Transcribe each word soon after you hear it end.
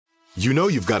You know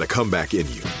you've got a comeback in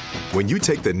you. When you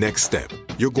take the next step,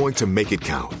 you're going to make it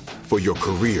count for your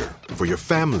career, for your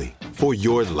family, for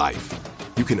your life.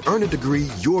 You can earn a degree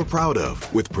you're proud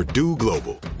of with Purdue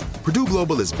Global. Purdue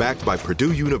Global is backed by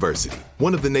Purdue University,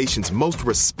 one of the nation's most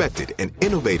respected and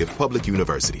innovative public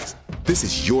universities. This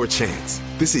is your chance.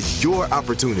 This is your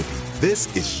opportunity.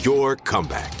 This is your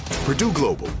comeback. Purdue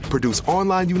Global, Purdue's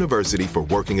online university for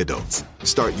working adults.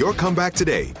 Start your comeback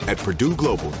today at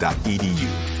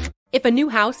purdueglobal.edu. If a new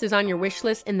house is on your wish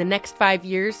list in the next 5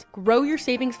 years, grow your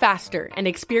savings faster and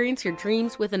experience your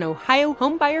dreams with an Ohio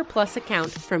Homebuyer Plus account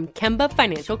from Kemba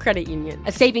Financial Credit Union.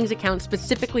 A savings account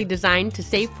specifically designed to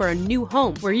save for a new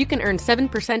home where you can earn 7%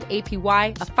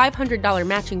 APY, a $500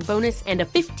 matching bonus, and a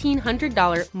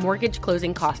 $1,500 mortgage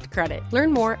closing cost credit.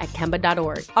 Learn more at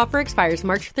Kemba.org. Offer expires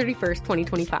March 31st,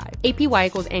 2025. APY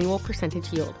equals annual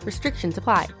percentage yield. Restrictions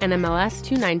apply. NMLS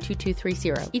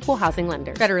 292230. Equal housing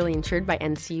lender. Federally insured by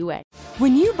NCUA.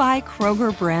 When you buy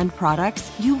Kroger brand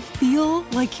products, you feel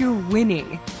like you're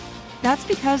winning. That's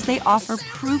because they offer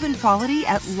proven quality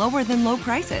at lower than low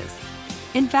prices.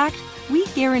 In fact, we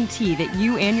guarantee that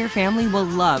you and your family will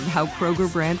love how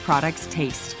Kroger brand products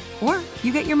taste, or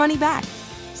you get your money back.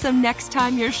 So next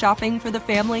time you're shopping for the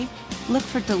family, look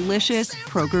for delicious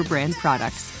Kroger brand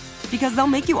products, because they'll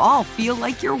make you all feel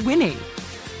like you're winning.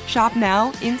 Shop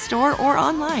now, in-store, or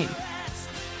online.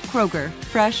 Kroger,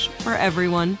 fresh for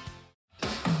everyone.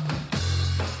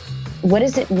 What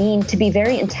does it mean to be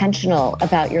very intentional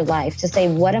about your life? To say,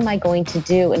 what am I going to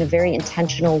do in a very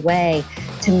intentional way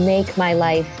to make my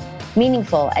life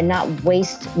meaningful and not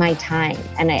waste my time?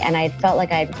 And I felt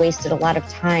like I had wasted a lot of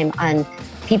time on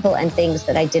people and things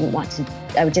that I didn't want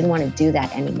to do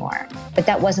that anymore. But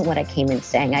that wasn't what I came in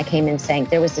saying. I came in saying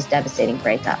there was this devastating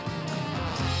breakup.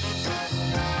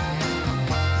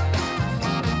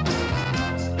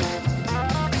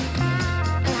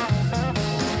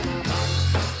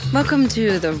 Welcome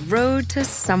to The Road to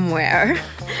Somewhere,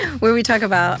 where we talk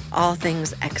about all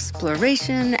things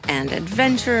exploration and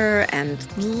adventure and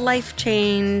life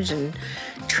change and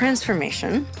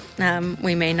transformation.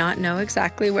 We may not know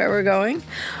exactly where we're going,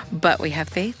 but we have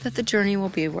faith that the journey will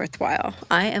be worthwhile.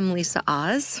 I am Lisa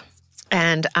Oz.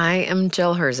 And I am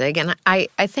Jill Herzig. And I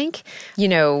think,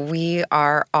 we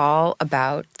are all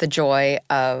about the joy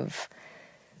of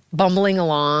bumbling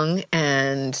along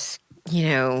and,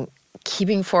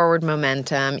 keeping forward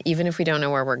momentum, even if we don't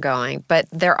know where we're going. But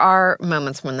there are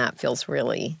moments when that feels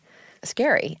really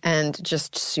scary and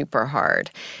just super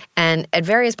hard. And at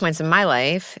various points in my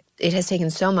life, it has taken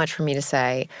so much for me to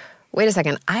say, wait a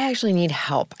second, I actually need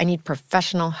help. I need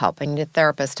professional help. I need a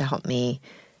therapist to help me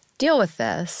deal with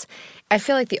this. I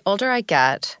feel like the older I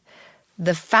get,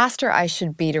 the faster I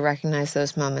should be to recognize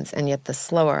those moments, and yet the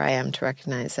slower I am to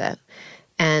recognize it.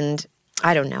 And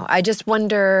I don't know. I just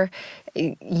wonder,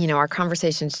 our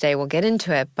conversation today, we'll get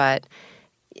into it, but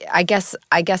I guess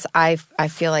I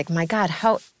feel like, my God,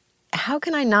 how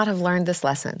can I not have learned this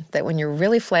lesson? That when you're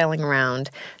really flailing around,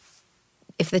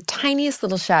 if the tiniest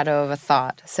little shadow of a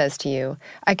thought says to you,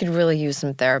 I could really use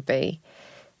some therapy,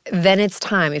 then it's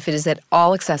time, if it is at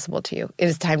all accessible to you, it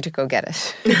is time to go get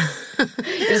it.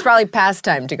 It is probably past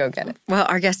time to go get it. Well,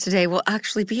 our guest today will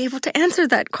actually be able to answer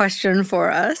that question for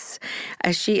us,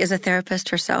 as she is a therapist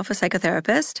herself, a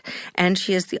psychotherapist, and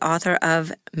she is the author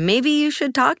of Maybe You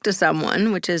Should Talk to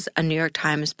Someone, which is a New York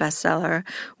Times bestseller.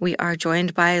 We are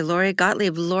joined by Lori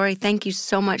Gottlieb. Lori, thank you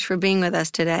so much for being with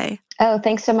us today. Oh,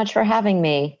 thanks so much for having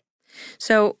me.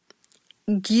 So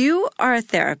you are a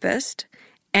therapist,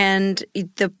 and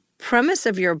the premise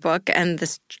of your book and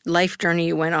this life journey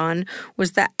you went on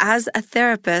was that as a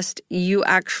therapist, you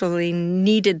actually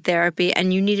needed therapy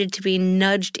and you needed to be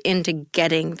nudged into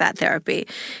getting that therapy.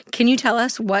 Can you tell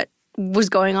us what was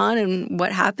going on and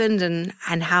what happened and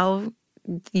how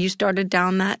you started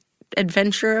down that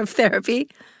adventure of therapy?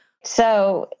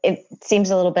 So it seems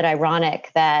a little bit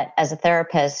ironic that as a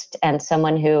therapist and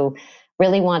someone who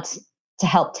really wants to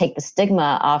help take the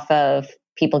stigma off of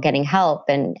people getting help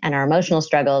and our emotional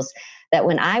struggles, that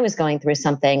when I was going through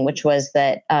something, which was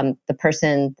that the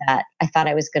person that I thought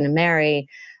I was going to marry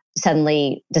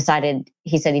suddenly decided,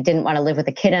 he said he didn't want to live with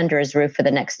a kid under his roof for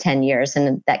the next 10 years.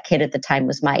 And that kid at the time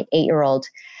was my 8-year-old.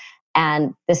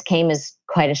 And this came as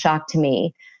quite a shock to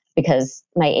me because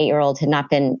my 8-year-old had not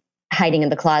been hiding in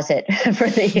the closet for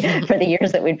the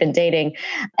years that we'd been dating.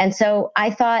 And so I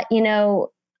thought,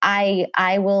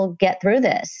 I will get through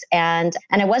this. And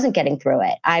I wasn't getting through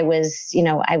it. I was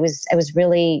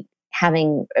really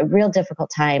having a real difficult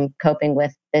time coping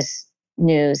with this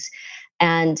news.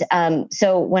 And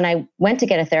so when I went to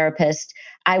get a therapist,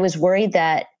 I was worried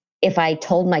that if I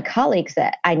told my colleagues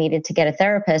that I needed to get a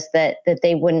therapist, that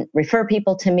they wouldn't refer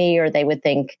people to me, or they would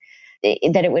think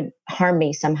that it would harm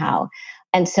me somehow.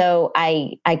 And so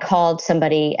I called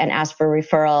somebody and asked for a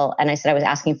referral, and I said I was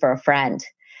asking for a friend.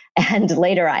 And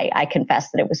later I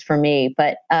confessed that it was for me.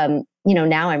 But,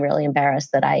 now I'm really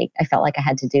embarrassed that I felt like I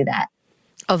had to do that.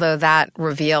 Although that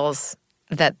reveals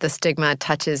that the stigma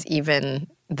touches even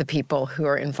the people who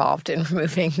are involved in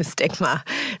removing the stigma.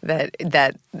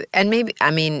 And maybe,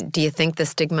 do you think the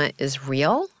stigma is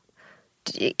real?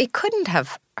 It couldn't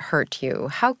have hurt you.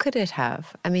 How could it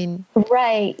have?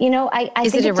 Right. I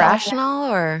is think it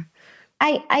irrational or?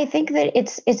 I think that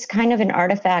it's kind of an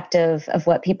artifact of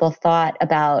what people thought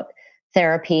about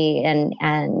therapy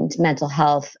and mental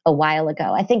health a while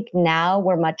ago. I think now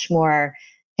we're much more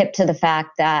hip to the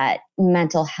fact that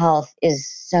mental health is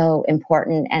so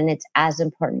important, and it's as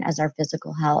important as our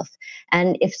physical health.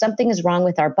 And if something is wrong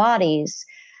with our bodies,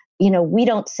 we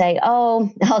don't say,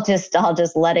 oh, I'll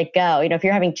just let it go. If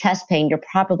you're having chest pain, you'll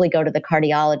probably go to the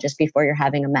cardiologist before you're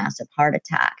having a massive heart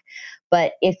attack.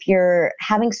 But if you're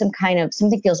having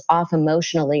something feels off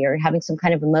emotionally, or having some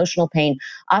kind of emotional pain,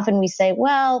 often we say,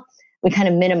 well, we kind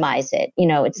of minimize it.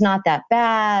 It's not that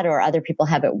bad, or other people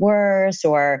have it worse,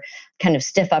 or kind of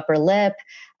stiff upper lip.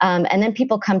 And then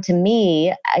people come to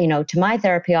me, to my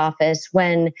therapy office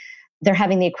when they're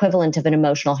having the equivalent of an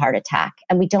emotional heart attack,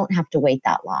 and we don't have to wait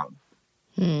that long.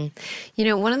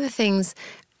 One of the things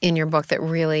in your book that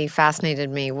really fascinated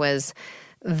me was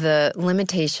the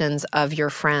limitations of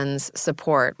your friends'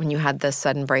 support when you had this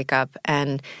sudden breakup,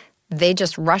 and they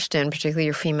just rushed in, particularly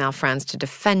your female friends, to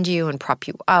defend you and prop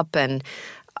you up and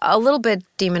a little bit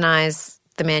demonize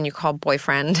the man you call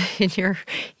boyfriend in your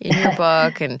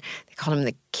book, and they called him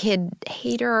the kid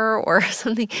hater or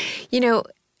something.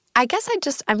 I guess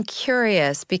I'm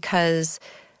curious because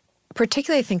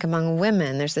particularly I think among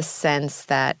women, there's this sense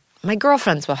that my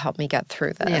girlfriends will help me get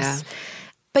through this. Yeah.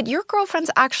 But your girlfriends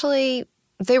actually,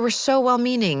 they were so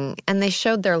well-meaning and they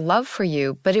showed their love for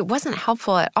you, but it wasn't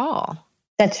helpful at all.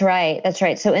 That's right. That's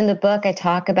right. So in the book, I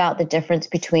talk about the difference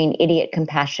between idiot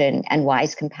compassion and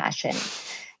wise compassion.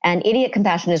 And idiot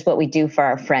compassion is what we do for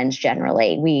our friends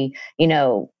generally. We,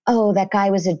 oh, that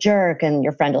guy was a jerk. And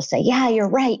your friend will say, yeah, you're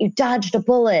right. You dodged a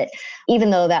bullet,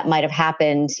 even though that might have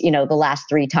happened, the last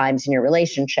 3 times in your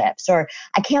relationships. Or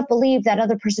I can't believe that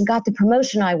other person got the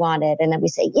promotion I wanted. And then we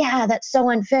say, yeah, that's so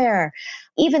unfair.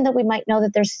 Even though we might know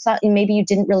that there's maybe you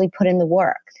didn't really put in the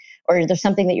work, or there's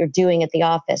something that you're doing at the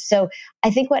office. So I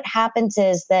think what happens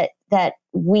is that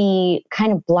we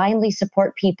kind of blindly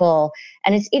support people,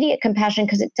 and it's idiot compassion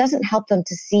because it doesn't help them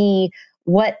to see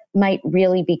what might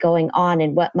really be going on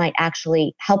and what might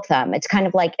actually help them. It's kind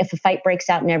of like if a fight breaks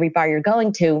out in every bar you're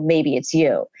going to, maybe it's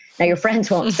you. Now, your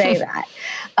friends won't say that.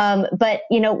 But,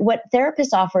 what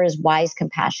therapists offer is wise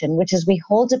compassion, which is we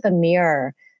hold up a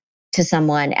mirror to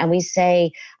someone and we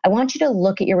say, I want you to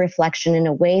look at your reflection in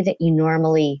a way that you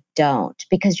normally don't,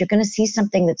 because you're going to see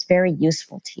something that's very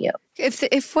useful to you.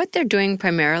 If what they're doing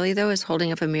primarily, though, is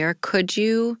holding up a mirror, could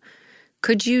you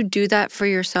do that for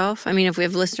yourself? If we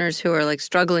have listeners who are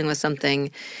struggling with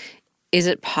something, is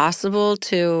it possible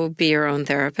to be your own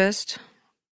therapist?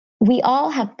 We all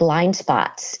have blind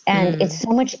spots, and it's so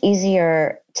much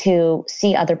easier to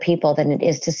see other people than it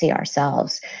is to see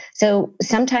ourselves. So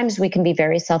sometimes we can be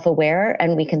very self-aware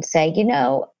and we can say,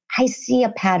 I see a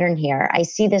pattern here. I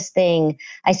see this thing.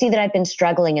 I see that I've been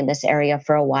struggling in this area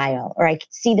for a while, or I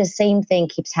see the same thing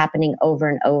keeps happening over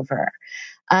and over.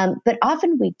 But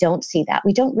often we don't see that.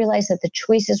 We don't realize that the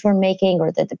choices we're making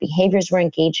or that the behaviors we're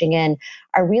engaging in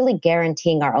are really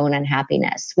guaranteeing our own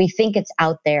unhappiness. We think it's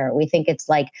out there. We think it's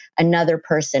like another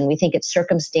person. We think it's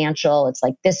circumstantial. It's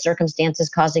like this circumstance is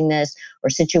causing this, or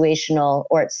situational,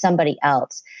 or it's somebody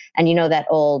else. And that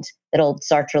old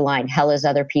Sartre line, hell is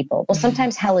other people. Well,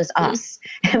 sometimes hell is us.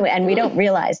 And we don't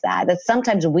realize that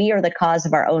sometimes we are the cause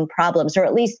of our own problems, or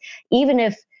at least even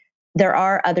if there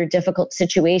are other difficult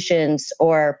situations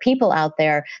or people out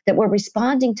there, that we're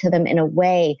responding to them in a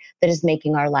way that is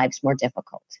making our lives more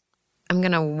difficult. I'm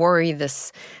going to worry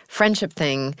this friendship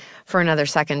thing for another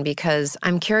second, because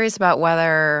I'm curious about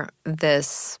whether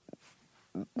this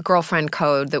girlfriend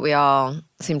code that we all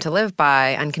seem to live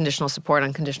by, unconditional support,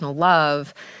 unconditional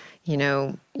love,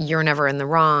 you're never in the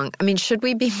wrong. Should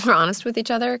we be more honest with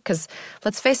each other? Because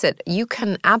let's face it, you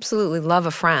can absolutely love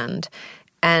a friend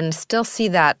and still see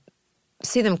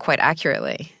them quite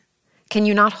accurately. Can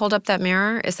you not hold up that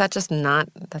mirror? Is that just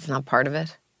that's not part of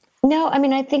it? No,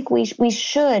 I think we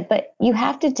should, but you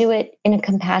have to do it in a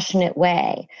compassionate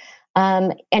way.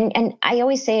 And I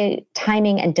always say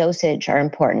timing and dosage are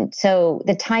important. So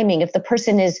the timing, if the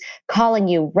person is calling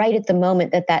you right at the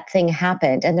moment that thing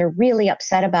happened and they're really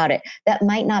upset about it, that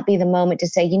might not be the moment to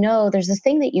say, there's this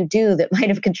thing that you do that might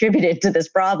have contributed to this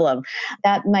problem.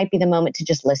 That might be the moment to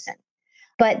just listen.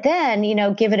 But then,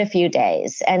 give it a few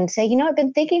days and say, I've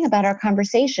been thinking about our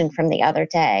conversation from the other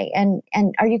day. And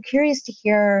are you curious to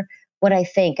hear what I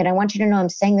think? And I want you to know I'm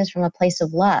saying this from a place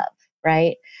of love,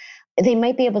 right? They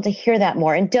might be able to hear that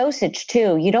more. And dosage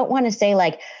too. You don't want to say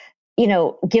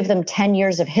give them 10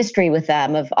 years of history with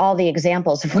them of all the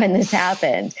examples of when this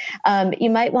happened. You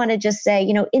might want to just say,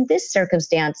 in this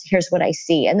circumstance, here's what I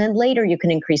see. And then later you can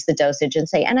increase the dosage and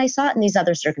say, and I saw it in these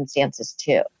other circumstances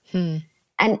too.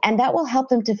 And that will help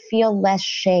them to feel less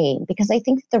shame, because I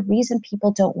think the reason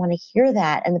people don't want to hear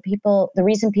that and the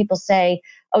reason people say,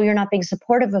 oh, you're not being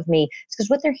supportive of me, is because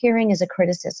what they're hearing is a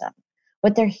criticism.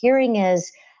 What they're hearing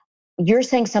is, you're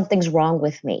saying something's wrong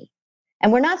with me.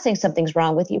 And we're not saying something's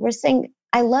wrong with you. We're saying,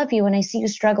 I love you and I see you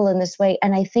struggle in this way.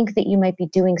 And I think that you might be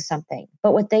doing something.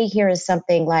 But what they hear is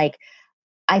something like,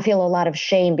 I feel a lot of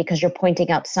shame because you're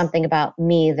pointing out something about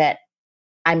me that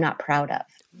I'm not proud of.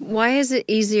 Why is it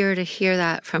easier to hear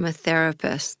that from a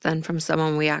therapist than from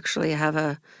someone we actually have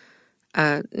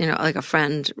like a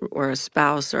friend or a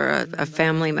spouse or a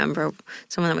family member,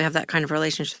 someone that we have that kind of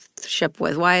relationship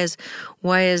with? Why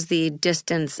is the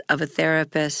distance of a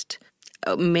therapist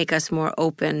make us more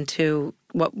open to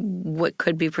what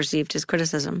could be perceived as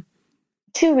criticism?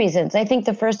 Two reasons. I think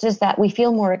the first is that we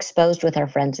feel more exposed with our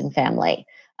friends and family.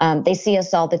 They see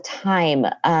us all the time.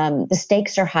 The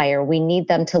stakes are higher. We need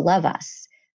them to love us.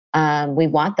 We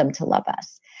want them to love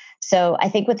us. So I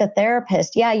think with a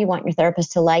therapist, you want your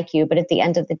therapist to like you, but at the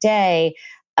end of the day,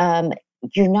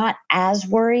 you're not as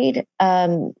worried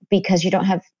because you don't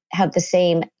have the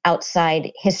same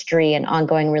outside history and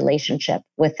ongoing relationship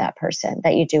with that person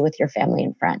that you do with your family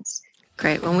and friends.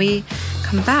 Great. When we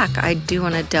come back, I do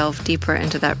want to delve deeper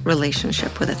into that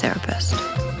relationship with a therapist.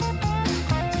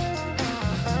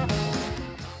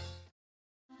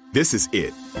 This is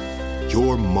it.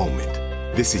 Your moment.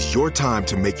 This is your time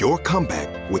to make your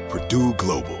comeback with Purdue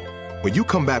Global. When you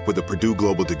come back with a Purdue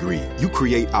Global degree, you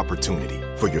create opportunity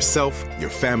for yourself, your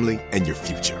family, and your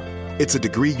future. It's a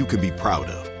degree you can be proud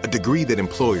of, a degree that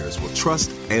employers will trust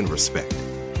and respect.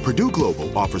 Purdue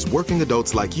Global offers working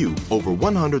adults like you over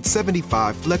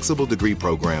 175 flexible degree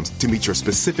programs to meet your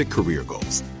specific career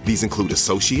goals. These include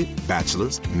associate,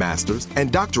 bachelor's, master's,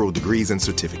 and doctoral degrees and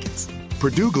certificates.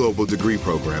 Purdue Global degree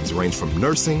programs range from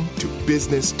nursing to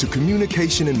business to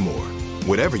communication and more.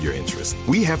 Whatever your interest,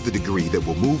 we have the degree that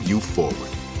will move you forward.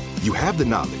 You have the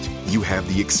knowledge, you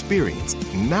have the experience.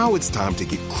 Now it's time to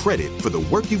get credit for the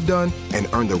work you've done and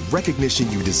earn the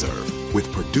recognition you deserve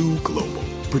with Purdue Global,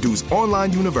 Purdue's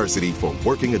online university for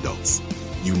working adults.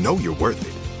 You know you're worth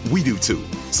it. We do too.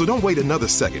 So don't wait another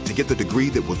second to get the degree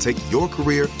that will take your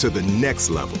career to the next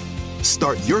level.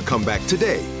 Start your comeback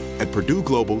today at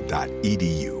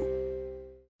purdueglobal.edu.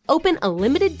 Open a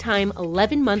limited-time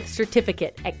 11-month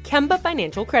certificate at Kemba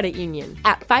Financial Credit Union.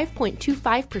 At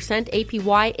 5.25%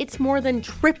 APY, it's more than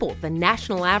triple the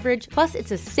national average, plus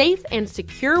it's a safe and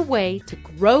secure way to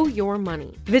grow your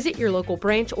money. Visit your local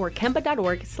branch or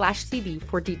kemba.org/CD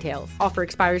for details. Offer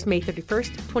expires May 31st,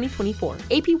 2024.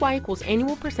 APY equals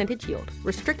annual percentage yield.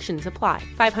 Restrictions apply.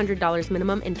 $500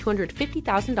 minimum and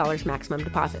 $250,000 maximum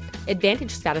deposit.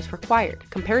 Advantage status required.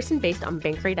 Comparison based on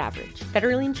bank rate average.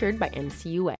 Federally insured by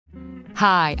NCUA.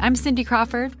 Hi, I'm Cindy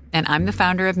Crawford, and I'm the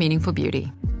founder of Meaningful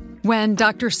Beauty. When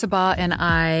Dr. Sabah and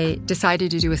I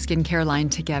decided to do a skincare line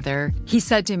together, he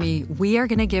said to me, we are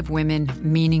going to give women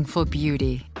meaningful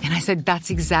beauty. And I said, that's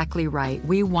exactly right.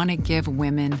 We want to give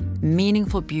women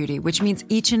meaningful beauty, which means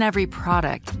each and every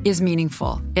product is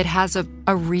meaningful. It has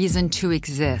a reason to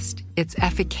exist. It's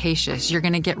efficacious. You're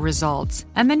going to get results.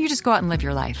 And then you just go out and live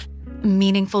your life.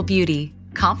 Meaningful Beauty.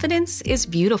 Confidence is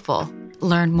beautiful.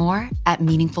 Learn more at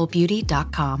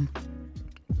meaningfulbeauty.com.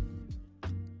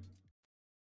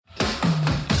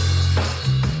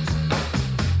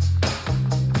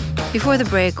 Before the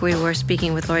break, we were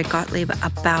speaking with Lori Gottlieb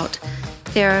about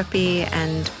therapy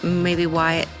and maybe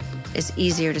why it is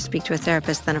easier to speak to a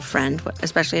therapist than a friend,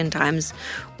 especially in times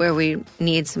where we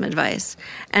need some advice.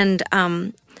 And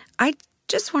I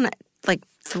just want to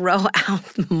throw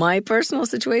out my personal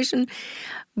situation,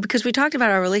 because we talked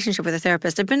about our relationship with a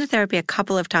therapist. I've been to therapy a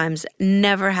couple of times,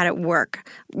 never had it work.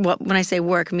 Well, when I say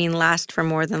work, I mean last for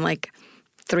more than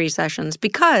 3 sessions,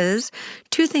 because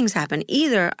two things happen.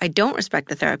 Either I don't respect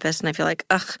the therapist and I feel like,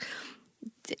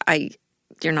 I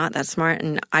you're not that smart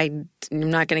and I'm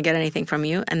not going to get anything from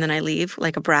you. And then I leave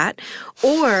like a brat.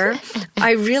 Or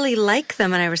I really like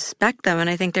them and I respect them and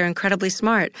I think they're incredibly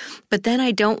smart. But then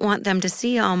I don't want them to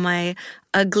see all my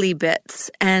ugly bits.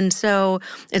 And so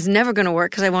it's never going to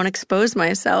work because I won't expose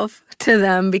myself to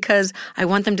them because I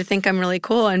want them to think I'm really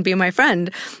cool and be my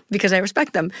friend because I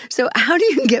respect them. So how do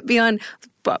you get beyond,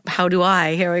 how do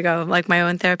I, here we go, like my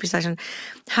own therapy session.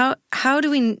 How do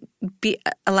we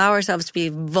allow ourselves to be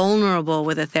vulnerable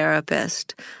with a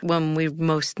therapist when we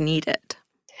most need it?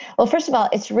 Well, first of all,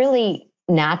 it's really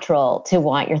natural to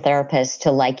want your therapist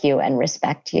to like you and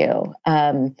respect you.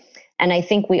 And I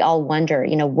think we all wonder,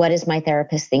 what is my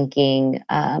therapist thinking?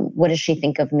 What does she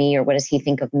think of me or what does he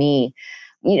think of me?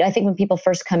 I think when people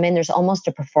first come in, there's almost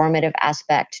a performative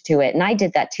aspect to it. And I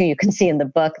did that too. You can see in the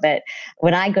book that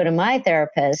when I go to my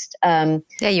therapist, you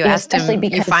asked him,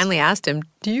 you finally asked him,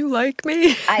 do you like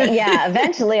me?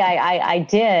 Eventually I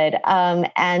did.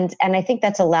 And I think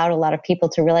that's allowed a lot of people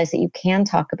to realize that you can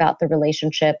talk about the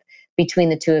relationship between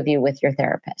the two of you with your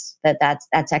therapist,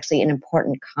 that's actually an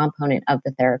important component of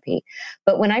the therapy.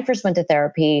 But when I first went to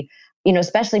therapy,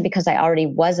 especially because I already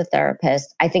was a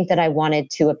therapist, I think that I wanted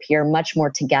to appear much more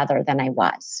together than I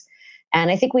was. And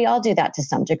I think we all do that to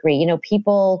some degree.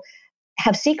 People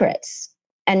have secrets,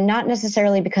 and not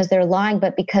necessarily because they're lying,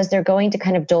 but because they're going to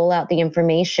kind of dole out the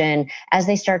information as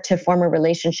they start to form a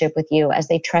relationship with you, as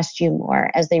they trust you more,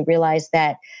 as they realize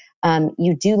that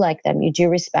you do like them, you do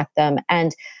respect them.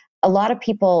 And a lot of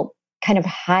people kind of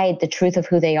hide the truth of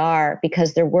who they are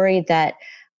because they're worried that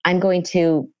I'm going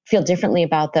to feel differently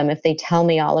about them if they tell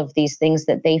me all of these things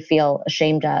that they feel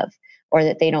ashamed of or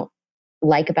that they don't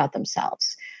like about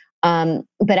themselves.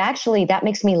 But actually, that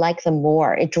makes me like them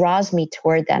more. It draws me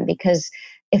toward them because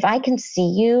if I can see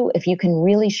you, if you can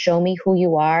really show me who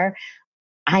you are,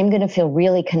 I'm going to feel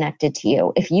really connected to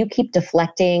you. If you keep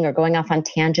deflecting or going off on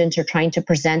tangents or trying to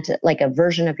present like a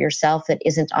version of yourself that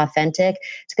isn't authentic,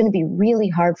 it's going to be really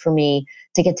hard for me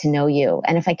to get to know you.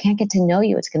 And if I can't get to know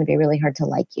you, it's going to be really hard to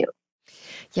like you.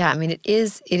 Yeah, I mean, it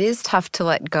is tough to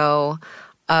let go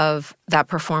of that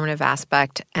performative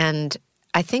aspect. And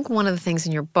I think one of the things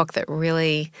in your book that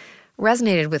really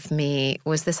resonated with me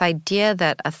was this idea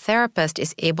that a therapist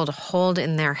is able to hold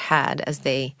in their head as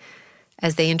they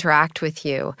interact with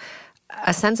you,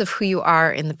 a sense of who you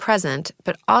are in the present,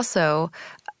 but also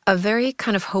a very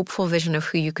kind of hopeful vision of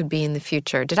who you could be in the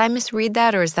future. Did I misread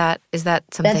that, or is that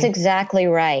something? That's exactly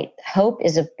right. Hope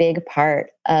is a big part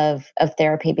of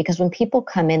therapy because when people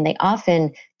come in, they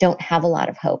often don't have a lot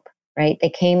of hope, right? They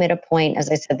came at a point, as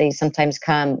I said, they sometimes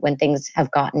come when things have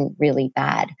gotten really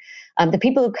bad. The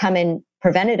people who come in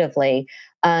preventatively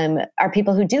are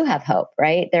people who do have hope,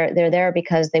 right? They're there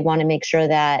because they want to make sure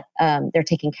that they're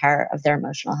taking care of their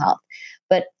emotional health.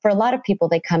 But for a lot of people,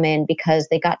 they come in because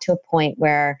they got to a point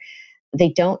where they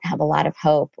don't have a lot of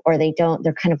hope, or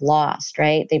they're kind of lost,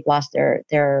 right? They've lost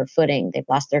their footing, they've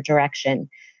lost their direction,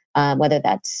 whether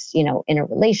that's, in a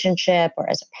relationship or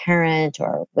as a parent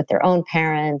or with their own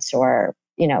parents or,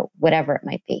 whatever it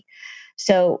might be.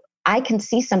 So I can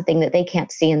see something that they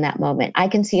can't see in that moment. I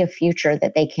can see a future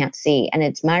that they can't see. And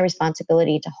it's my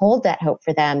responsibility to hold that hope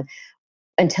for them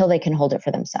until they can hold it for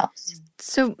themselves.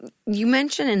 So you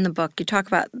mentioned in the book, you talk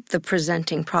about the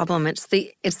presenting problem. It's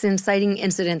the inciting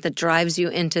incident that drives you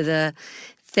into the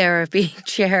therapy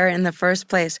chair in the first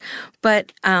place,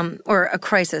 but or a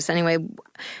crisis anyway.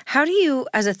 How do you,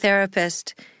 as a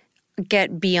therapist,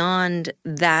 get beyond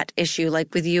that issue?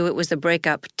 Like with you, it was the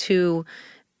breakup, to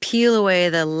peel away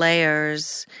the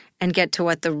layers and get to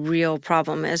what the real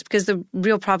problem is, because the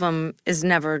real problem is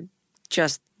never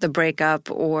just the breakup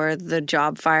or the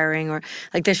job firing, or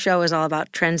like this show is all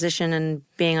about transition and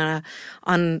being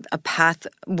on a path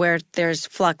where there's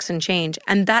flux and change.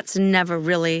 And that's never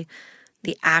really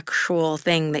the actual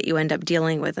thing that you end up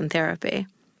dealing with in therapy.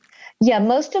 Yeah,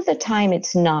 most of the time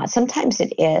it's not. Sometimes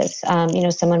it is.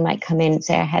 Someone might come in and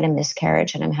say, I had a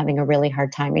miscarriage and I'm having a really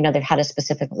hard time. They've had a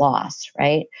specific loss,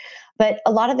 right? But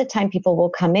a lot of the time people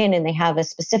will come in and they have a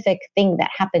specific thing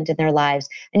that happened in their lives.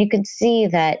 And you can see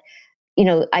that, in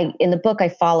the book, I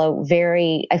follow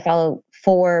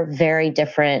 4 very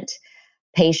different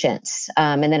patients.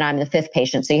 And then I'm the 5th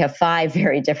patient. So you have 5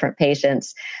 very different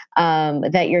patients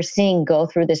that you're seeing go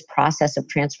through this process of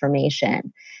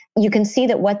transformation. You can see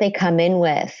that what they come in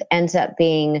with ends up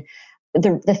being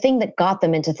the thing that got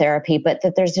them into therapy, but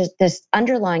that there's just this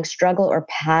underlying struggle or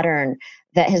pattern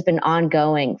that has been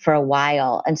ongoing for a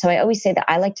while. And so I always say that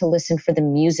I like to listen for the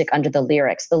music under the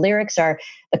lyrics. The lyrics are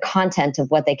the content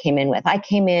of what they came in with. I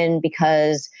came in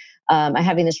because I'm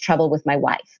having this trouble with my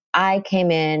wife. I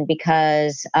came in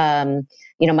because,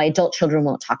 my adult children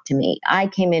won't talk to me. I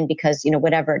came in because,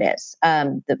 whatever it is,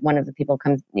 one of the people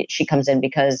she comes in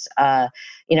because,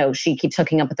 she keeps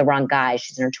hooking up with the wrong guy.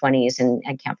 She's in her 20s and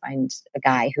can't find a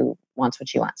guy who wants what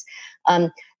she wants.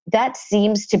 That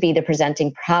seems to be the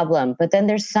presenting problem, but then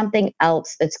there's something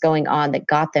else that's going on that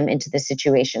got them into this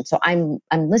situation. So I'm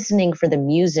listening for the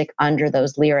music under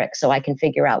those lyrics so I can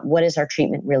figure out what is our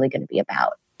treatment really going to be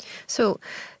about. So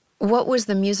what was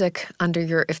the music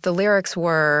under if the lyrics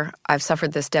were, I've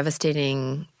suffered this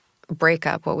devastating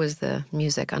breakup, what was the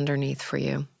music underneath for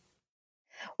you?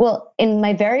 Well, in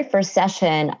my very first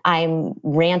session, I'm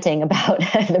ranting about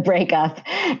the breakup.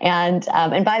 And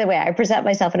by the way, I present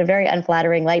myself in a very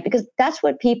unflattering light because that's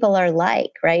what people are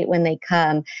like, right, when they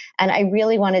come. And I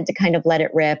really wanted to kind of let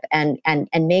it rip and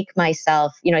make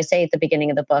myself, I say at the beginning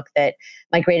of the book that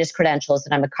my greatest credential is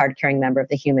that I'm a card-carrying member of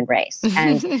the human race.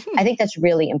 And I think that's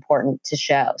really important to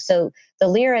show. So the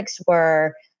lyrics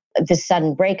were, this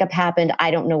sudden breakup happened.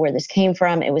 I don't know where this came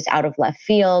from. It was out of left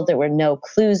field. There were no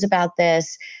clues about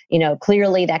this.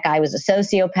 Clearly that guy was a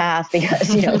sociopath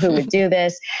because, who would do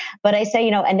this? But I say,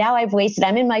 and now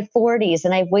I'm in my 40s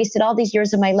and I've wasted all these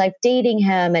years of my life dating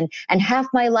him and half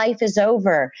my life is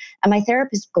over. And my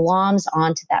therapist gloms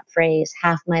onto that phrase,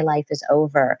 half my life is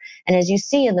over. And as you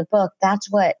see in the book, that's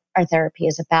what our therapy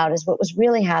is about, is what was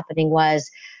really happening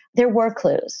was there were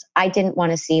clues. I didn't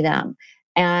want to see them.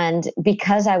 And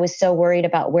because I was so worried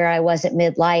about where I was at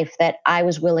midlife, that I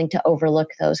was willing to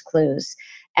overlook those clues.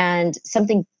 And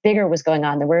something bigger was going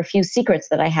on. There were a few secrets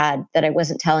that I had that I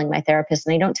wasn't telling my therapist,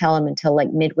 and I don't tell them until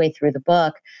like midway through the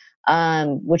book,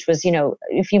 which was,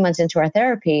 a few months into our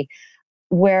therapy,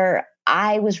 where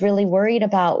I was really worried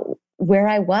about where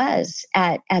I was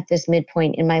at this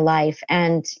midpoint in my life.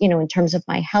 And, in terms of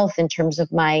my health, in terms of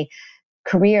my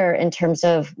career, in terms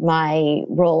of my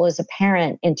role as a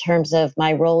parent, in terms of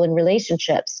my role in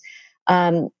relationships.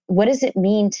 What does it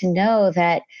mean to know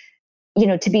that,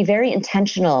 to be very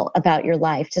intentional about your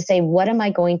life, to say, what am I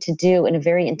going to do in a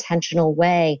very intentional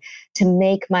way to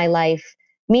make my life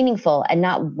meaningful and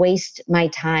not waste my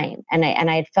time? And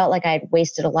I had felt like I had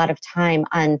wasted a lot of time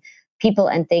on people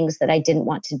and things that I didn't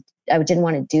want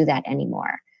to do that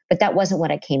anymore. But that wasn't what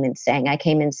I came in saying. I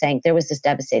came in saying there was this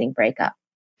devastating breakup.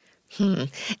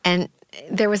 And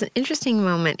there was an interesting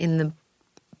moment in the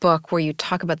book where you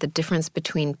talk about the difference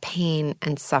between pain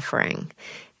and suffering.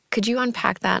 Could you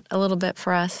unpack that a little bit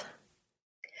for us?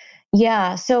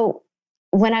 Yeah. So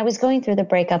when I was going through the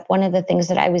breakup, one of the things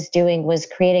that I was doing was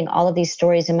creating all of these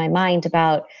stories in my mind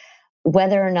about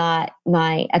whether or not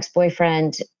my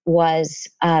ex-boyfriend was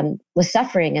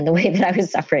suffering in the way that I was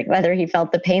suffering, whether he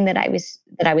felt the pain that I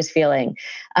was feeling.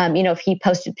 If he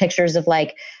posted pictures of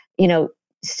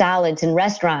salads in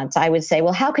restaurants, I would say,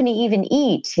 well, how can he even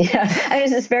eat?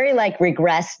 It's this very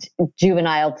regressed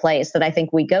juvenile place that I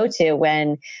think we go to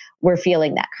when we're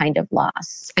feeling that kind of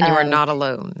loss. And you are not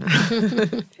alone.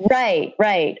 Right.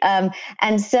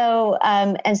 And so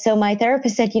my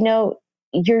therapist said,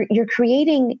 you're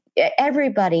creating,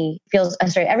 everybody feels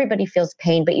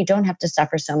pain, but you don't have to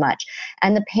suffer so much.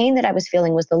 And the pain that I was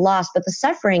feeling was the loss, but the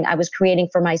suffering I was creating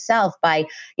for myself by,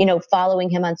 following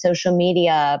him on social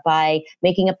media, by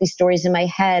making up these stories in my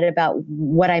head about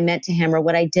what I meant to him or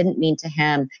what I didn't mean to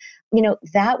him.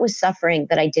 That was suffering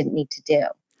that I didn't need to do.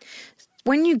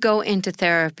 When you go into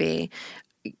therapy,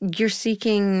 you're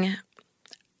seeking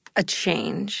a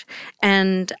change.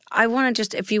 And I want to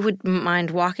just, if you would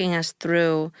mind walking us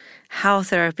through how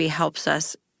therapy helps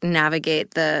us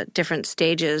navigate the different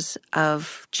stages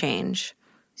of change.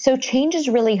 So change is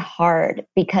really hard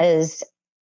because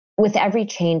with every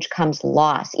change comes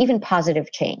loss, even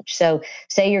positive change. So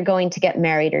say you're going to get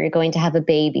married or you're going to have a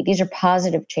baby. These are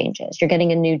positive changes. You're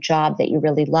getting a new job that you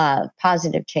really love,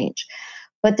 positive change.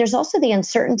 But there's also the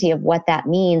uncertainty of what that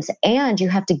means, and you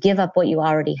have to give up what you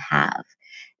already have.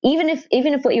 Even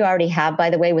if what you already have, by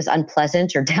the way, was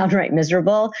unpleasant or downright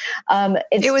miserable,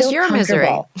 it was your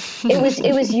misery.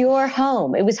 It was your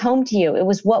home. It was home to you. It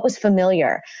was what was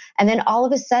familiar. And then all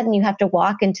of a sudden you have to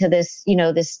walk into this,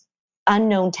 this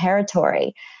unknown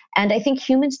territory. And I think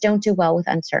humans don't do well with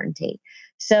uncertainty.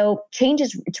 So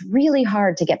it's really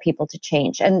hard to get people to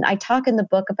change. And I talk in the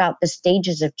book about the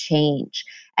stages of change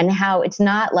and how it's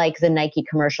not like the Nike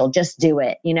commercial, just do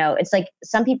it. It's like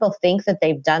some people think that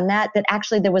they've done that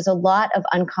actually there was a lot of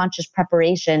unconscious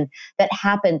preparation that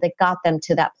happened that got them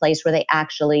to that place where they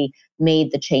actually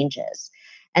made the changes.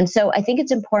 And so I think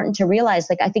it's important to realize,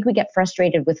 I think we get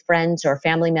frustrated with friends or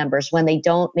family members when they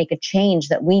don't make a change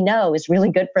that we know is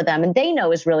really good for them and they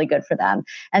know is really good for them.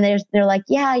 And they're like,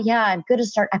 yeah, I'm going to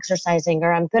start exercising,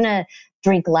 or I'm going to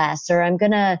drink less, or I'm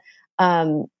going to,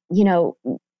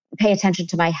 pay attention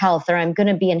to my health, or I'm going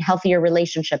to be in healthier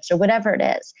relationships, or whatever it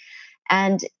is.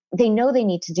 And they know they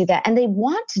need to do that and they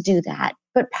want to do that.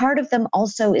 But part of them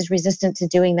also is resistant to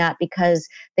doing that because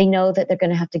they know that they're going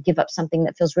to have to give up something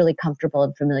that feels really comfortable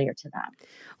and familiar to them.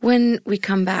 When we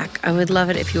come back, I would love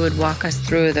it if you would walk us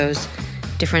through those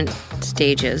different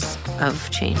stages of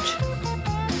change.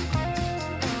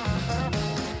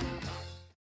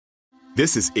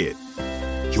 This is it.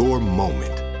 Your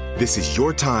moment. This is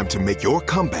your time to make your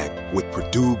comeback with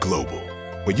Purdue Global.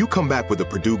 When you come back with a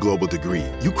Purdue Global degree,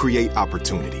 you create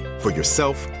opportunity for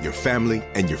yourself, your family,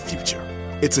 and your future.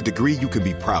 It's a degree you can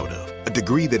be proud of, a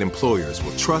degree that employers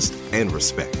will trust and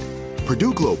respect.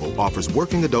 Purdue Global offers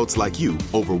working adults like you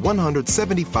over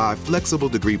 175 flexible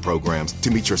degree programs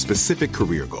to meet your specific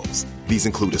career goals. These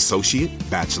include associate,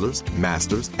 bachelor's,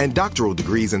 master's, and doctoral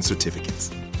degrees and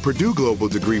certificates. Purdue Global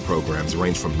degree programs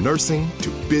range from nursing to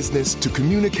business to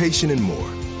communication and more.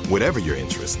 Whatever your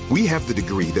interest, we have the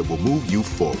degree that will move you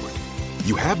forward.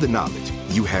 You have the knowledge,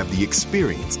 you have the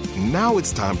experience. Now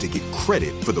it's time to get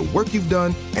credit for the work you've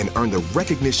done and earn the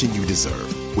recognition you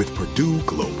deserve with Purdue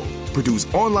Global,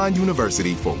 Purdue's online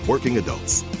university for working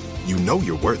adults. You know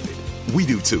you're worth it. We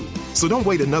do too. So don't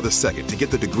wait another second to get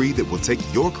the degree that will take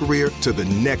your career to the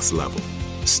next level.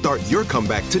 Start your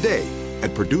comeback today at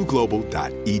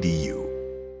purdueglobal.edu.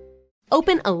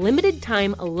 Open a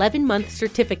limited-time 11-month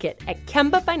certificate at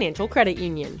Kemba Financial Credit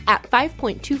Union. At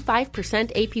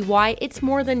 5.25% APY, it's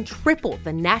more than triple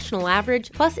the national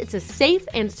average, plus it's a safe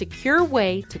and secure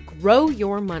way to grow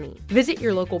your money. Visit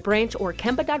your local branch or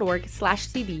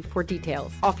kemba.org/cb for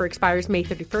details. Offer expires May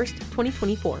 31st,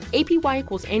 2024. APY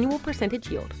equals annual percentage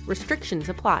yield. Restrictions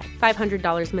apply.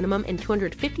 $500 minimum and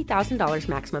 $250,000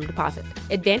 maximum deposit.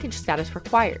 Advantage status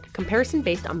required. Comparison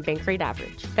based on bank rate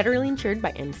average. Federally insured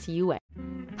by NCUA.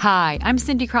 Hi, I'm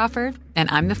Cindy Crawford, and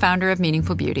I'm the founder of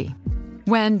Meaningful Beauty.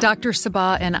 When Dr.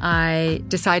 Sabah and I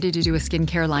decided to do a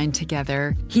skincare line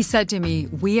together, he said to me,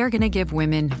 we are going to give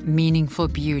women meaningful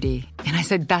beauty. And I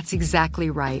said, that's exactly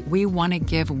right. We want to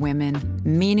give women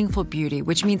meaningful beauty,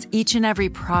 which means each and every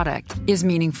product is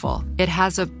meaningful. It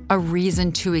has a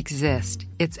reason to exist.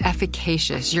 It's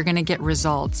efficacious. You're going to get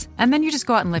results. And then you just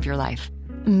go out and live your life.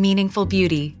 Meaningful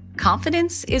Beauty.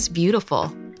 Confidence is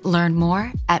beautiful. Learn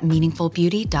more at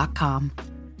meaningfulbeauty.com.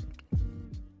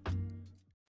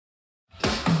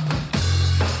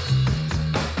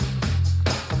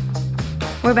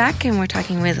 We're back and we're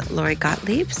talking with Lori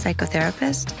Gottlieb,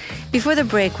 psychotherapist. Before the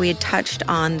break, we had touched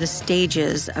on the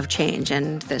stages of change,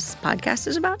 and this podcast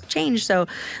is about change. So,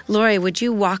 Lori, would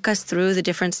you walk us through the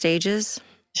different stages?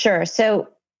 Sure. So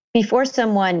before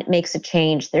someone makes a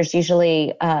change, there's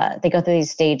usually, they go through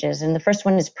these stages. And the first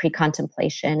one is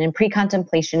pre-contemplation. And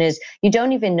pre-contemplation is you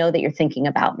don't even know that you're thinking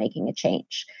about making a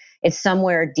change. It's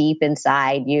somewhere deep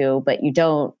inside you, but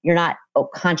you're not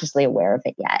consciously aware of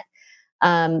it yet.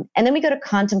 And then we go to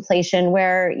contemplation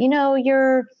where,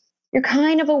 you're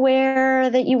kind of aware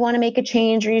that you want to make a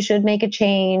change or you should make a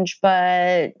change,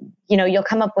 but, you'll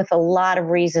come up with a lot of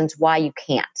reasons why you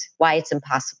can't, why it's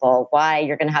impossible, why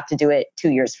you're going to have to do it 2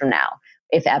 years from now,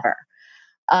 if ever.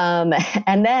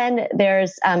 And then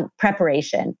there's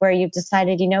preparation where you've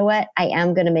decided, you know what, I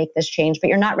am going to make this change, but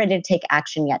you're not ready to take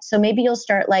action yet. So maybe you'll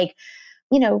start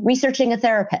researching a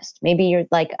therapist. Maybe you're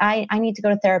like, I need to go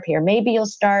to therapy. Or maybe you'll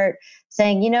start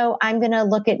saying, I'm going to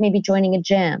look at maybe joining a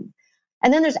gym.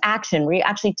 And then there's action where you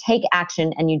actually take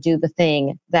action and you do the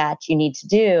thing that you need to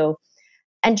do.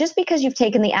 And just because you've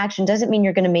taken the action doesn't mean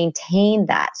you're going to maintain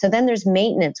that. So then there's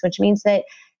maintenance, which means that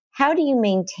how do you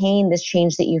maintain this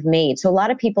change that you've made? So a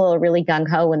lot of people are really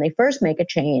gung-ho when they first make a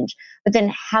change, but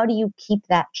then how do you keep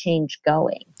that change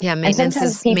going? Yeah, maintenance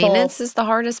is the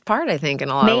hardest part, I think, in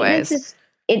a lot of ways.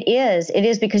 It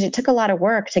is because it took a lot of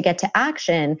work to get to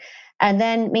action. And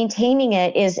then maintaining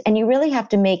it and you really have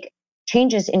to make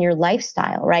changes in your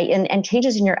lifestyle, right? And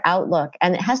changes in your outlook.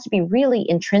 And it has to be really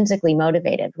intrinsically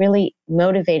motivated,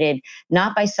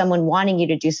 not by someone wanting you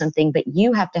to do something, but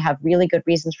you have to have really good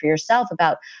reasons for yourself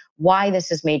about why this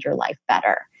has made your life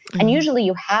better. Mm-hmm. And usually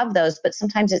you have those, but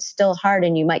sometimes it's still hard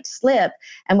and you might slip.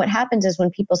 And what happens is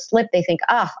when people slip, they think,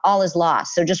 all is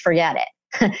lost, so just forget it.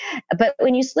 But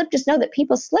when you slip, just know that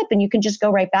people slip and you can just go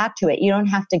right back to it. You don't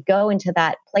have to go into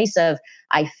that place of,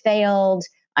 I failed,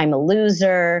 I'm a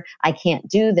loser, I can't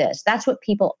do this. That's what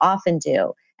people often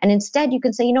do. And instead you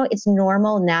can say, it's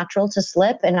normal, natural to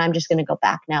slip, and I'm just going to go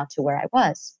back now to where I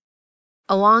was.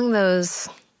 Along those,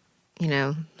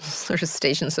 sort of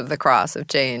stations of the cross of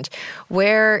change,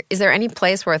 is there any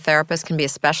place where a therapist can be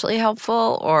especially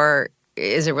helpful, or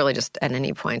is it really just at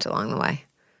any point along the way?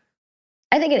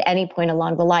 I think at any point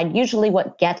along the line, usually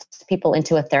what gets people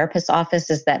into a therapist's office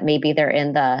is that maybe they're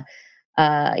in the,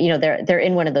 they're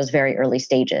in one of those very early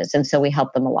stages. And so we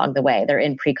help them along the way. They're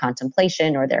in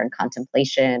pre-contemplation or they're in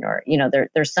contemplation or,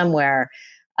 they're somewhere.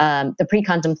 The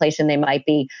pre-contemplation,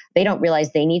 they don't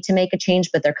realize they need to make a change,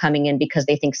 but they're coming in because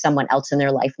they think someone else in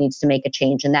their life needs to make a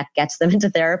change. And that gets them into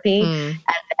therapy.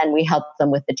 And we help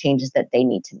them with the changes that they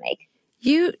need to make.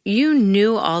 You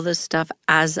knew all this stuff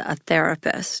as a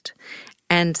therapist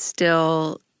and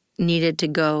still needed to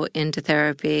go into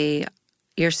therapy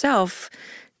yourself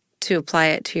to apply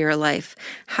it to your life.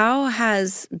 How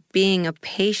has being a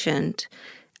patient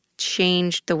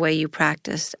changed the way you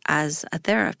practiced as a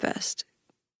therapist?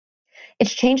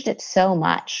 It's changed it so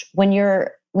much. When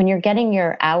you're getting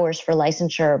your hours for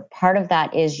licensure, part of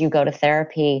that is you go to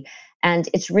therapy. And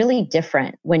it's really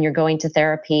different when you're going to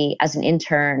therapy as an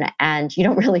intern and you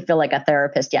don't really feel like a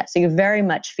therapist yet. So you very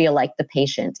much feel like the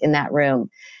patient in that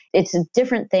room. It's a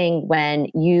different thing when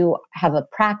you have a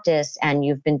practice and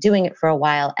you've been doing it for a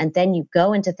while and then you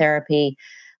go into therapy.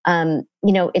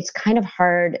 It's kind of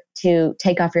hard to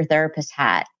take off your therapist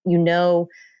hat.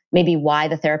 Maybe why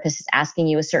the therapist is asking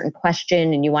you a certain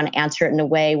question and you want to answer it in a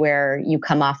way where you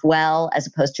come off well as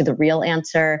opposed to the real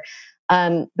answer.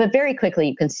 But very quickly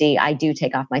you can see I do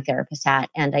take off my therapist hat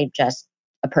and I'm just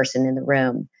a person in the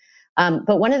room.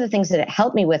 But one of the things that it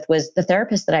helped me with was the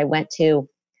therapist that I went to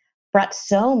brought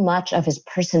so much of his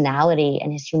personality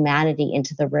and his humanity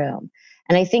into the room.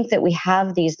 And I think that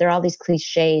there are all these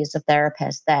cliches of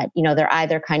therapists that, they're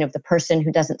either kind of the person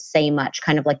who doesn't say much,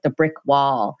 kind of like the brick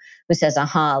wall who says, a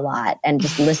lot and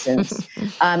just listens.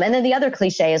 And then the other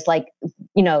cliche is like,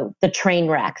 the train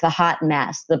wreck, the hot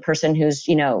mess, the person who's,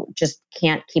 just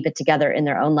can't keep it together in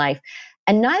their own life.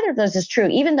 And neither of those is true.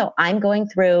 Even though I'm going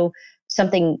through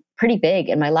something pretty big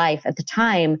in my life at the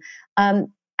time,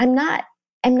 I'm not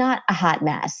a hot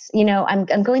mess. I'm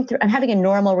having a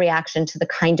normal reaction to the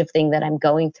kind of thing that I'm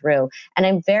going through. And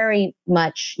I'm very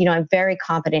much, I'm very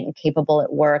competent and capable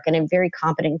at work. And I'm very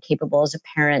competent and capable as a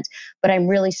parent, but I'm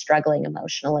really struggling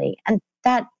emotionally. And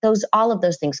all of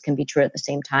those things can be true at the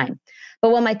same time. But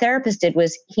what my therapist did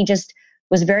was he just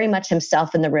was very much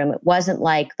himself in the room. It wasn't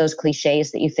like those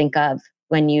cliches that you think of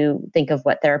when you think of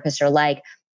what therapists are like.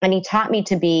 And he taught me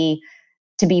to be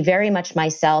very much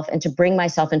myself and to bring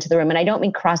myself into the room. And I don't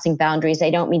mean crossing boundaries.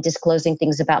 I don't mean disclosing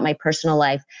things about my personal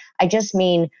life. I just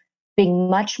mean being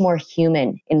much more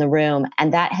human in the room.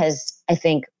 And that has, I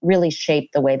think, really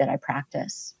shaped the way that I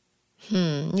practice.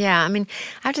 Yeah. I mean,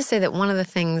 I have to say that one of the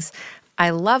things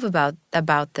I love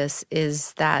about this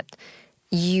is that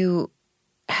you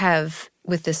have,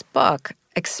 with this book,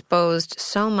 exposed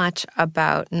so much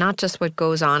about not just what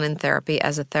goes on in therapy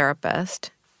as a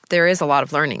therapist. There is a lot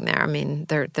of learning there. I mean,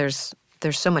 there's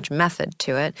so much method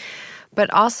to it, but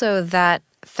also that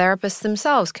therapists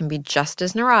themselves can be just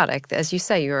as neurotic. As you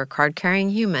say, you're a card-carrying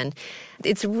human.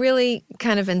 It's really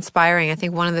kind of inspiring. I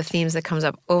think one of the themes that comes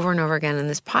up over and over again in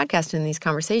this podcast and in these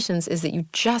conversations is that you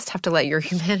just have to let your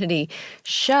humanity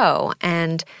show,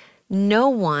 and no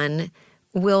one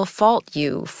will fault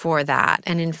you for that.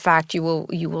 And in fact, you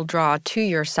will draw to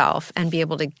yourself and be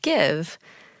able to give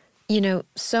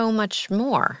so much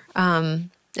more.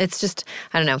 It's just,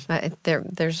 I don't know,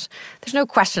 there's no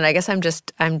question. I guess I'm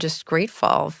just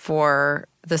grateful for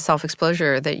the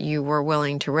self-exposure that you were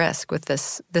willing to risk with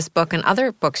this book and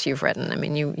other books you've written. I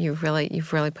mean, you've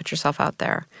really put yourself out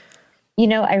there.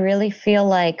 I really feel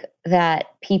like that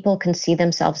people can see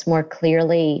themselves more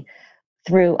clearly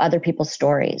through other people's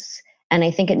stories. And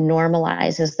I think it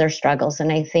normalizes their struggles.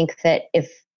 And I think that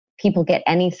if people get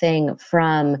anything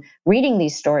from reading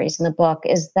these stories in the book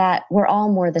is that we're all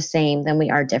more the same than we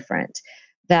are different.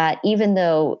 That even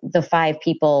though the 5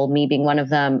 people, me being one of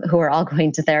them, who are all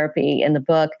going to therapy in the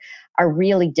book, are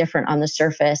really different on the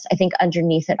surface, I think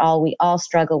underneath it all, we all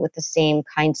struggle with the same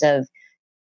kinds of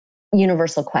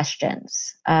universal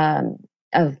questions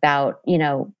about,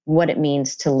 what it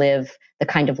means to live the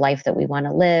kind of life that we want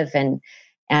to live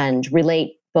and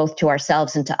relate both to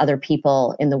ourselves and to other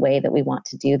people in the way that we want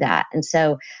to do that. And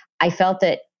so I felt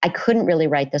that I couldn't really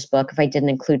write this book if I didn't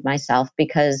include myself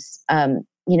because,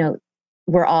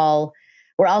 we're all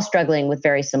struggling with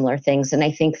very similar things. And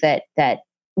I think that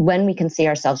when we can see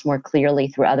ourselves more clearly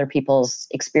through other people's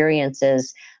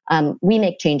experiences, we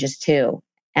make changes too.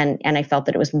 And I felt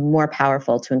that it was more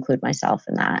powerful to include myself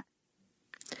in that.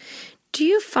 Do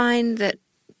you find that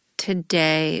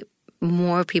today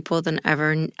more people than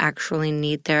ever actually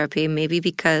need therapy, maybe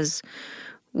because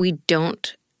we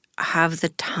don't have the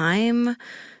time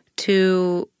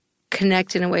to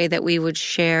connect in a way that we would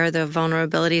share the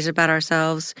vulnerabilities about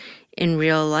ourselves in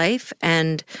real life,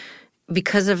 and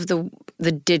because of the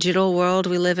the digital world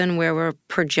we live in, where we're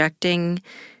projecting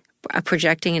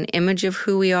an image of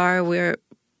who we are, where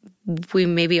we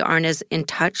maybe aren't as in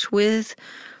touch with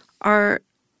our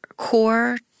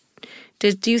core.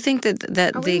 Do you think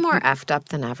that are we more effed up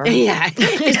than ever? Yeah.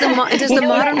 Does the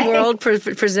modern world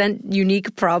present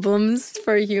unique problems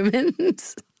for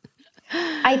humans?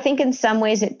 I think in some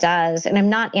ways it does. And I'm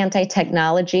not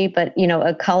anti-technology, but,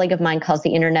 a colleague of mine calls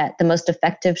the internet the most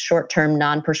effective short-term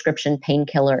non-prescription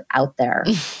painkiller out there.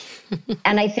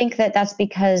 And I think that that's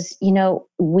because,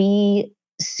 we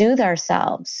soothe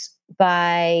ourselves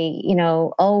by,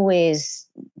 always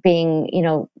being,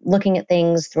 looking at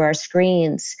things through our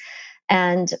screens.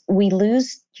 And we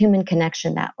lose human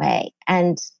connection that way.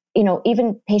 And,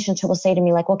 even patients who will say to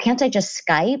me like, well, can't I just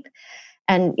Skype?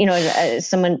 And,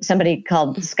 somebody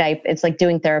called Skype, it's like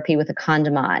doing therapy with a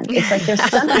condom on. It's like there's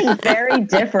something very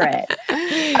different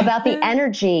about the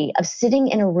energy of sitting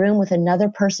in a room with another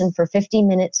person for 50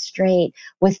 minutes straight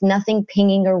with nothing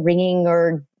pinging or ringing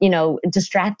or,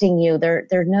 distracting you. There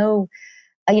are no,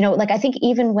 I think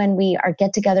even when we are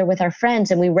get together with our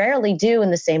friends, and we rarely do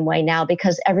in the same way now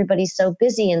because everybody's so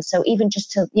busy. And so even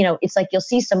just to, it's like you'll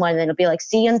see someone and it'll be like,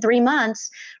 see you in 3 months,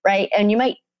 right? And you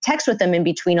might text with them in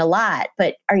between a lot,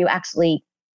 but are you actually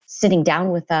sitting down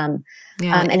with them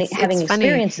and having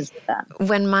experiences with them?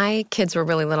 When my kids were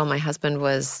really little, my husband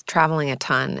was traveling a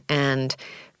ton, and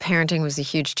parenting was a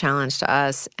huge challenge to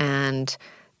us. And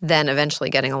then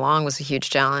eventually getting along was a huge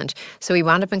challenge. So we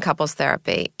wound up in couples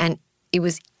therapy, and it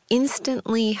was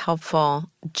instantly helpful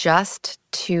just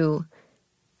to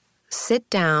sit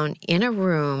down in a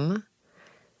room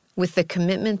with the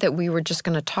commitment that we were just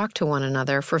going to talk to one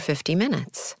another for 50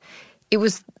 minutes. It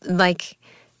was like,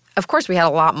 of course, we had a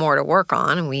lot more to work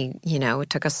on, and it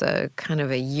took us a kind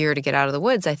of a year to get out of the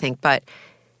woods, I think. But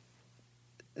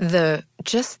the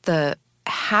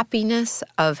happiness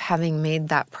of having made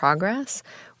that progress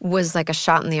was like a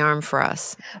shot in the arm for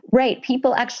us. Right.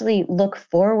 People actually look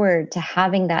forward to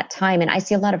having that time. And I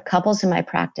see a lot of couples in my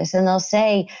practice, and they'll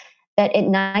say that at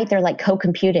night they're like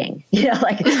co-computing,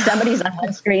 like somebody's on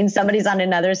one screen, somebody's on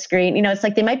another screen. It's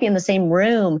like they might be in the same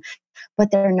room, but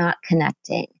they're not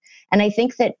connecting. And I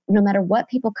think that no matter what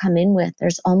people come in with,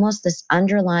 there's almost this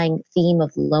underlying theme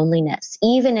of loneliness,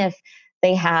 even if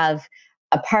they have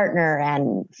a partner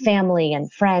and family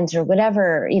and friends or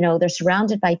whatever, they're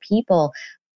surrounded by people,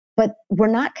 but we're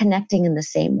not connecting in the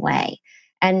same way.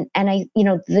 And I,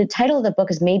 the title of the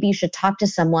book is Maybe You Should Talk to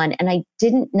Someone. And I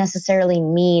didn't necessarily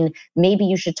mean maybe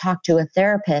you should talk to a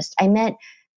therapist. I meant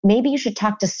maybe you should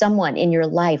talk to someone in your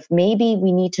life. Maybe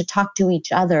we need to talk to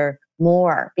each other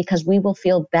more because we will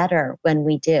feel better when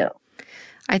we do.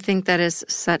 I think that is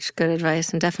such good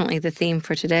advice, and definitely the theme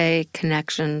for today,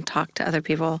 connection, talk to other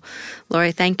people.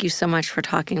 Lori, thank you so much for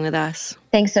talking with us.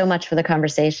 Thanks so much for the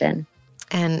conversation.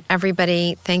 And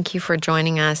everybody, thank you for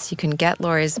joining us. You can get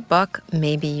Lori's book,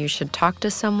 Maybe You Should Talk to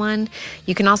Someone.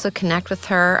 You can also connect with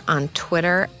her on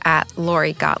Twitter at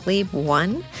Lori Gottlieb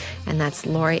 1, and that's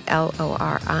Lori,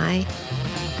 Lori.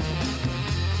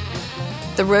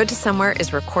 The Road to Somewhere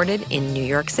is recorded in New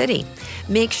York City.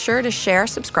 Make sure to share,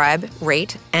 subscribe,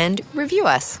 rate, and review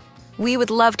us. We would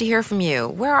love to hear from you.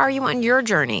 Where are you on your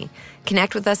journey?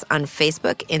 Connect with us on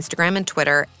Facebook, Instagram, and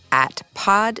Twitter at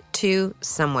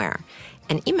pod2somewhere.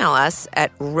 And email us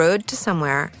at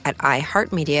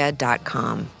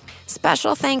roadtosomewhere@iheartmedia.com.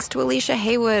 Special thanks to Alicia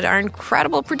Haywood, our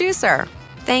incredible producer.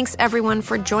 Thanks, everyone,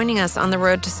 for joining us on The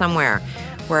Road to Somewhere.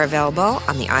 We're available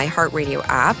on the iHeartRadio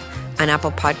app, on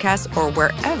Apple Podcasts, or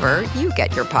wherever you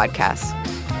get your podcasts.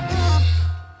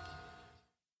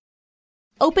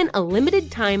 Open a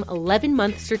limited-time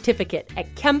 11-month certificate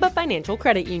at Kemba Financial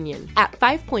Credit Union. At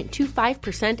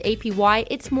 5.25% APY,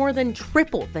 it's more than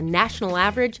triple the national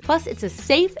average, plus it's a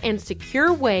safe and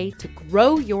secure way to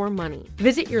grow your money.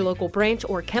 Visit your local branch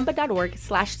or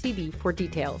kemba.org/cb for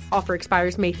details. Offer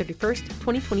expires May 31st,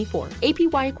 2024.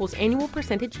 APY equals annual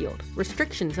percentage yield.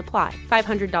 Restrictions apply.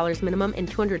 $500 minimum and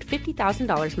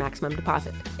 $250,000 maximum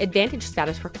deposit. Advantage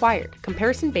status required.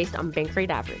 Comparison based on bank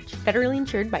rate average. Federally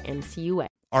insured by NCUA.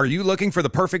 Are you looking for the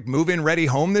perfect move-in ready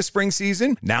home this spring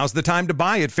season? Now's the time to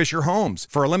buy at Fisher Homes.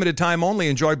 For a limited time only,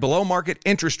 enjoy below-market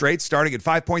interest rates starting at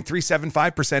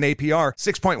 5.375% APR,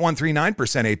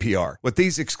 6.139% APR. With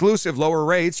these exclusive lower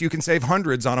rates, you can save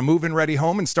hundreds on a move-in ready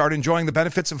home and start enjoying the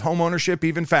benefits of homeownership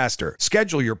even faster.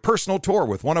 Schedule your personal tour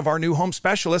with one of our new home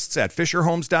specialists at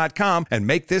FisherHomes.com and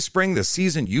make this spring the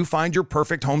season you find your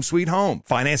perfect home sweet home.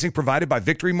 Financing provided by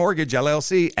Victory Mortgage,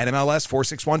 LLC, NMLS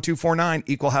 461249,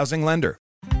 Equal Housing Lender.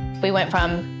 We went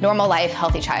from normal life,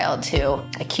 healthy child to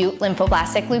acute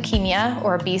lymphoblastic leukemia,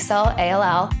 or B-cell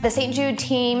ALL. The St. Jude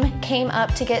team came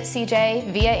up to get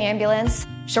CJ via ambulance.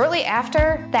 Shortly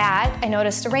after that, I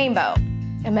noticed a rainbow.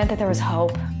 It meant that there was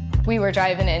hope. We were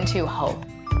driving into hope.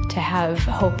 To have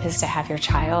hope is to have your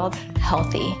child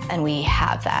healthy, and we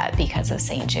have that because of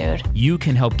St. Jude. You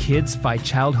can help kids fight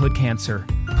childhood cancer.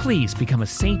 Please become a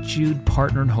St. Jude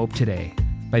Partner in Hope today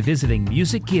by visiting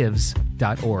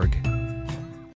musicgives.org.